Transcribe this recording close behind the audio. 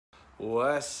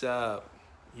What's up,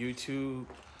 YouTube,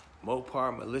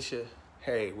 Mopar Militia?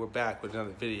 Hey, we're back with another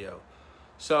video.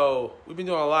 So we've been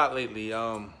doing a lot lately.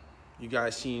 You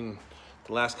guys seen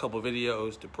the last couple of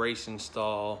videos, the brace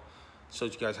install,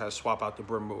 showed you guys how to swap out the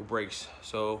remote brakes.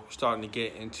 So we're starting to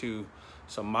get into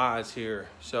some mods here.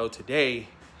 So today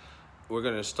we're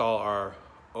gonna install our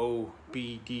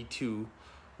OBD2,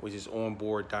 which is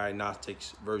onboard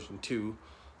diagnostics version 2.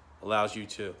 Allows you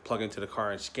to plug into the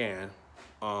car and scan.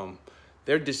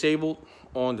 They're disabled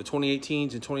on the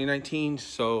 2018s and 2019s,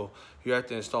 so you have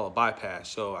to install a bypass.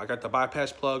 So I got the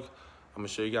bypass plug. I'm gonna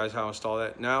show you guys how to install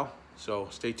that now. So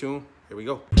stay tuned, here we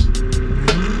go.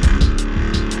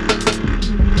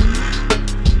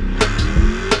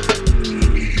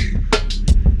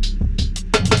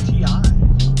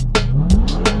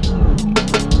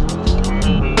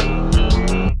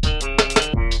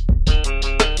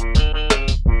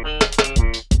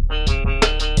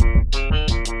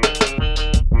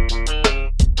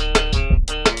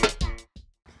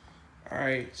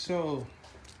 Alright, so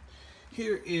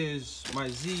here is my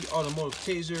Zautomotive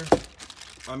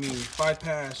taser. I mean,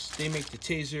 bypass. They make the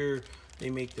taser, they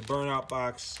make the burnout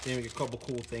box, they make a couple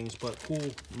cool things, but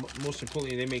most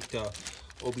importantly, they make the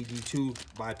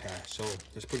OBD2 bypass. So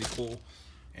that's pretty cool.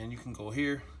 And you can go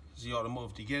here,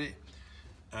 Zautomotive, to get it,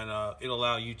 and it'll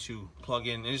allow you to plug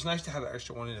in. And it's nice to have an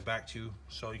extra one in the back too,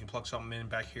 so you can plug something in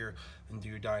back here and do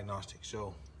your diagnostics.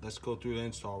 So let's go through the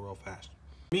install real fast.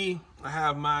 Me, I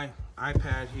have my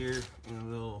iPad here in a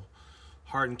little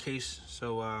hardened case,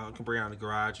 so I can bring it out in the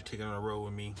garage or take it on the road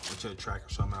with me or to the track or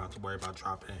something. I don't have to worry about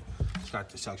dropping it. It's got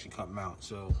the suction cup mount,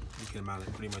 so you can mount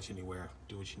it pretty much anywhere.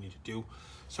 Do what you need to do.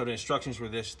 So the instructions for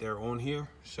this, they're on here,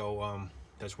 so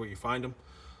that's where you find them.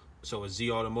 So it's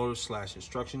Zautomotive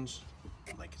 /instructions,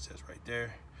 like it says right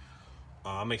there.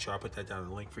 I'll make sure I put that down in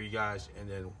the link for you guys, and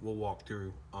then we'll walk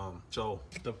through. So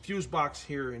the fuse box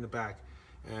here in the back,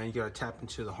 and you gotta tap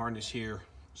into the harness here.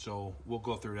 So we'll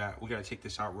go through that. We gotta take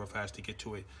this out real fast to get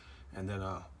to it, and then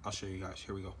I'll show you guys.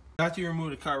 Here we go. After you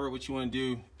remove the cover, what you wanna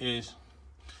do is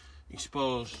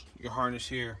expose your harness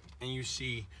here, and you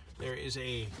see there is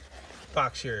a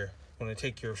box here. You wanna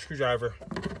take your screwdriver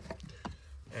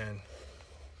and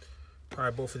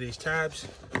pry both of these tabs,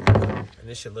 and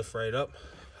this should lift right up.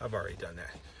 I've already done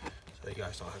that, so you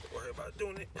guys don't have to worry about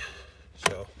doing it.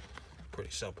 So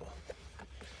pretty simple.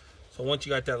 So once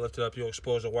you got that lifted up, you'll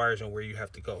expose the wires and where you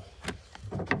have to go.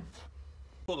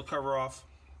 Pull the cover off,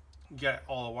 get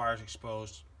all the wires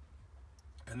exposed,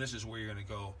 and this is where you're gonna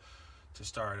go to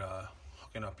start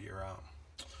hooking up your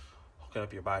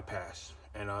bypass.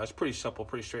 And it's pretty simple,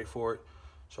 pretty straightforward.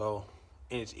 So,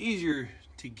 and it's easier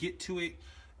to get to it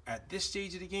at this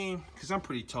stage of the game because I'm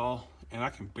pretty tall and I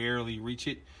can barely reach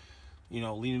it, you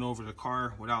know, leaning over the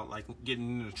car without like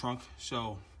getting into the trunk.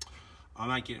 So I'm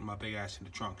not getting my big ass in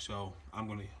the trunk, so I'm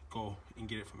gonna go and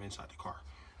get it from inside the car.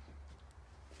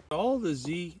 All the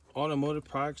Zautomotive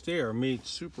products, they are made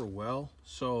super well.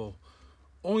 So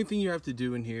only thing you have to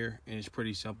do in here, and it's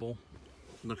pretty simple,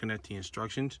 looking at the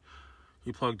instructions,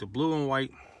 you plug the blue and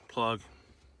white plug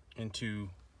into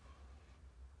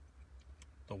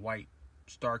the white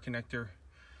star connector,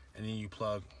 and then you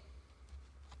plug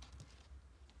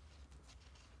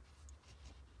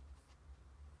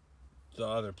the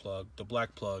other plug, the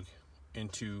black plug,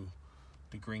 into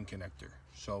the green connector.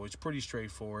 So it's pretty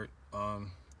straightforward,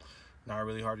 not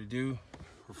really hard to do.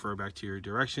 Refer back to your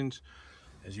directions.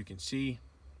 As you can see,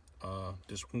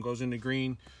 this one goes into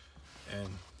green, and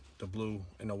the blue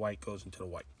and the white goes into the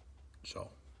white.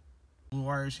 So blue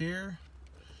wires here,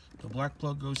 the black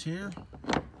plug goes here,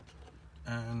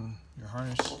 and your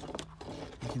harness,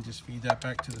 you can just feed that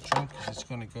back to the trunk because it's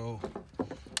going to go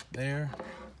there.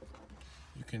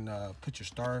 You can put your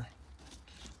star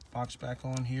box back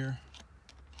on here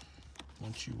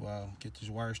once you get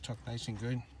these wires tucked nice and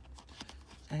good,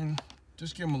 and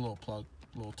just give them a little plug,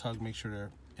 a little tug, make sure they're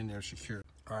in there secure.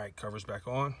 All right, cover's back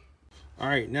on. All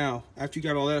right, now after you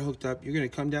got all that hooked up, you're gonna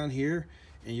come down here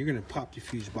and you're gonna pop the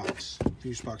fuse box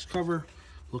cover.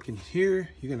 Look in here,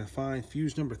 you're gonna find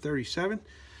fuse number 37.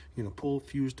 You're gonna pull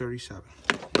fuse 37,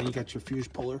 and you got your fuse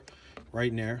puller right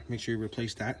in there. Make sure you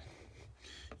replace that.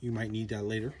 You might need that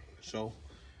later. So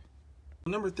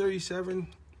number 37,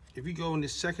 if you go in the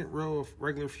second row of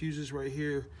regular fuses right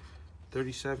here,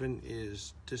 37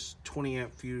 is this 20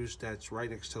 amp fuse that's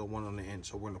right next to the one on the end.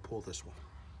 So we're gonna pull this one.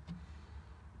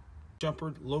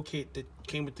 Jumper, locate that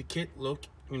came with the kit,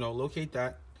 locate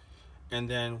that, and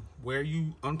then where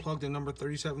you unplug the number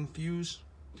 37 fuse,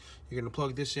 you're gonna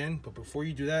plug this in. But before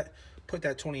you do that, put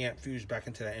that 20 amp fuse back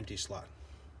into that empty slot.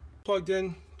 Plugged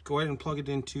in, go ahead and plug it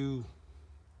into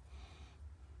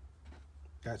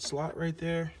that slot right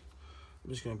there.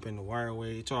 I'm just gonna bend the wire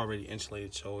away. It's already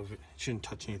insulated, so if it shouldn't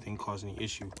touch anything, cause any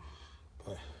issue.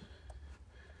 But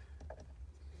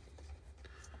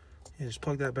yeah, just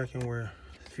plug that back in where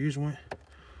the fuse went,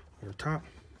 on the top.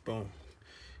 Boom,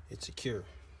 it's secure.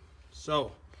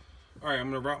 So, all right, I'm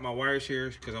gonna route my wires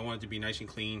here because I want it to be nice and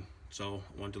clean. So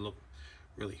I want it to look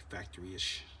really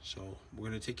factory-ish. So we're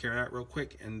gonna take care of that real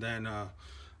quick, and then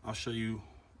I'll show you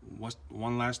what's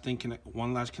one last connection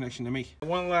to make.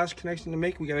 One last connection to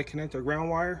make. We gotta connect our ground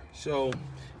wire. So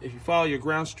if you follow your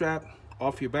ground strap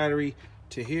off your battery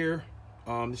to here,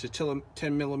 this is a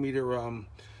 10 millimeter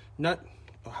nut.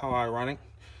 How ironic!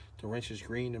 The wrench is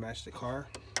green to match the car.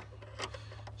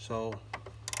 So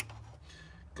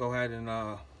go ahead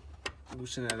and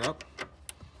loosen that up.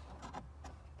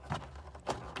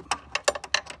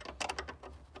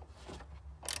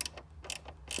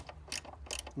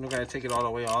 You don't gotta take it all the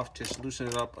way off. Just loosen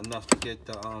it up enough to get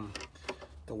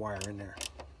the wire in there.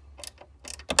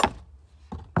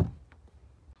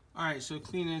 All right, so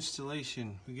clean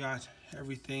installation. We got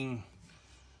everything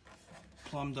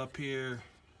plumbed up here,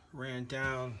 ran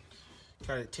down,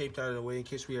 got it taped out of the way in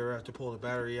case we ever have to pull the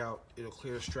battery out. It'll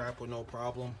clear the strap with no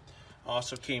problem. I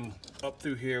also came up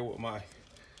through here with my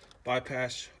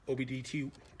bypass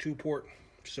OBD2 port,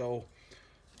 so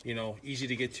you know, easy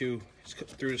to get to. It's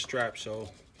through the strap, so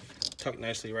tucked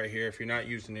nicely right here. If you're not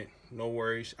using it, no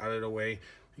worries, out of the way.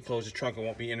 You close the trunk, it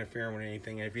won't be interfering with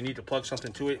anything. And if you need to plug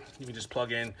something to it, you can just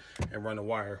plug in and run the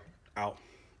wire out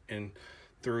and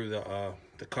through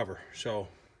the cover. So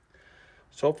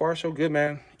far so good,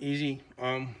 man. Easy.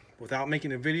 Without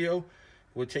making a video, it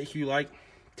would take you like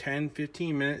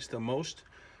 10-15 minutes the most,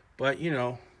 but you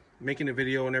know, making a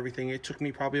video and everything, it took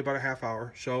me probably about a half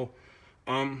hour. So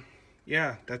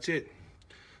yeah, that's it.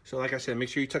 So like I said, make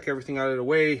sure you tuck everything out of the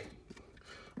way.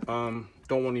 Don't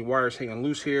want any wires hanging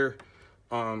loose here.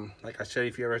 Like I said,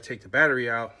 if you ever take the battery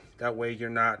out, that way you're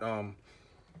not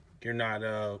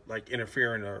like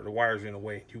interfering or the wires in the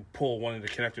way. You pull one of the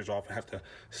connectors off and have to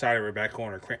solder it back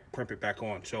on or crimp it back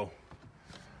on. So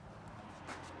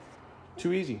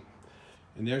too easy.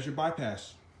 And there's your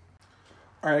bypass.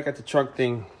 All right, I got the trunk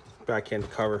thing back in the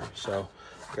cover. So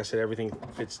like I said, everything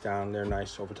fits down there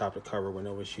nice over top of the cover with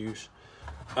no issues.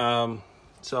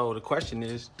 So the question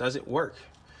is, does it work?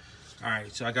 All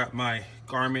right, so I got my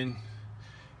Garmin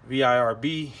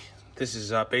VIRB. This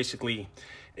is basically,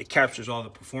 it captures all the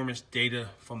performance data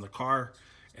from the car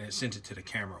and it sends it to the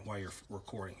camera while you're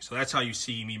recording. So that's how you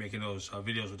see me making those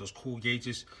videos with those cool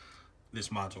gauges, this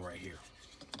module right here.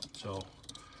 So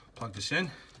plug this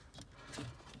in.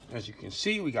 As you can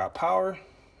see, we got power.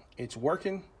 It's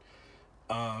working.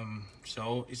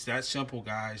 So it's that simple,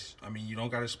 guys. I mean, you don't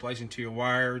got to splice into your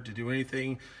wire to do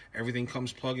anything. Everything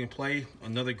comes plug and play.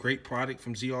 Another great product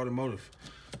from Zautomotive.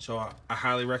 So I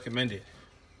highly recommend it.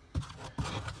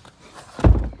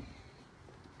 All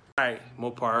right,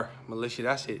 Mopar Militia,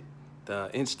 that's it. The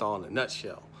install in a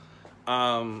nutshell.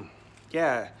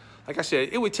 Yeah, like I said,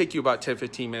 it would take you about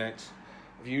 10-15 minutes.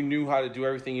 If you knew how to do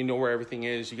everything, you know where everything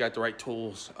is, you got the right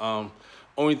tools.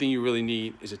 Only thing you really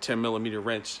need is a 10 millimeter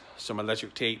wrench, some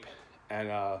electric tape, and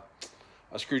a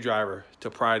screwdriver to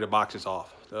pry the boxes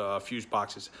off, the fuse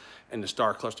boxes and the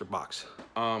star cluster box.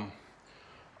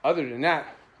 Other than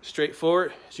that,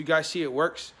 straightforward. As you guys see, it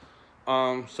works.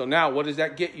 So now what does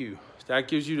that get you? That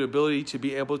gives you the ability to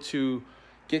be able to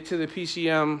get to the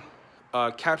PCM,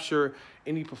 capture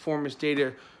any performance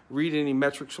data, read any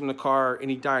metrics from the car,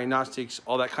 any diagnostics,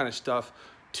 all that kind of stuff,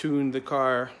 tune the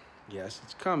car. Yes,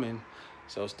 it's coming.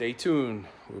 So stay tuned.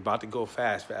 We're about to go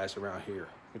fast around here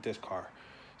with this car.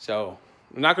 So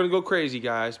I'm not going to go crazy,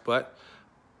 guys, but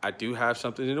I do have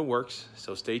something in the works.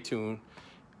 So stay tuned.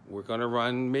 We're going to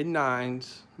run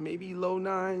mid-9s, maybe low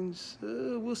 9s.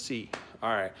 We'll see.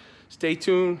 All right. Stay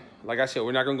tuned. Like I said,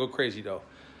 we're not going to go crazy, though.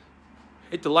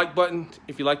 Hit the like button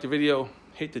if you like the video.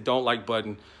 Hit the don't like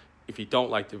button if you don't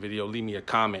like the video. Leave me a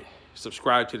comment.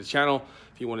 Subscribe to the channel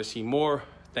if you want to see more.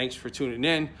 Thanks for tuning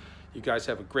in. You guys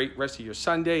have a great rest of your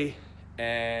Sunday,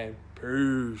 and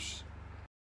peace.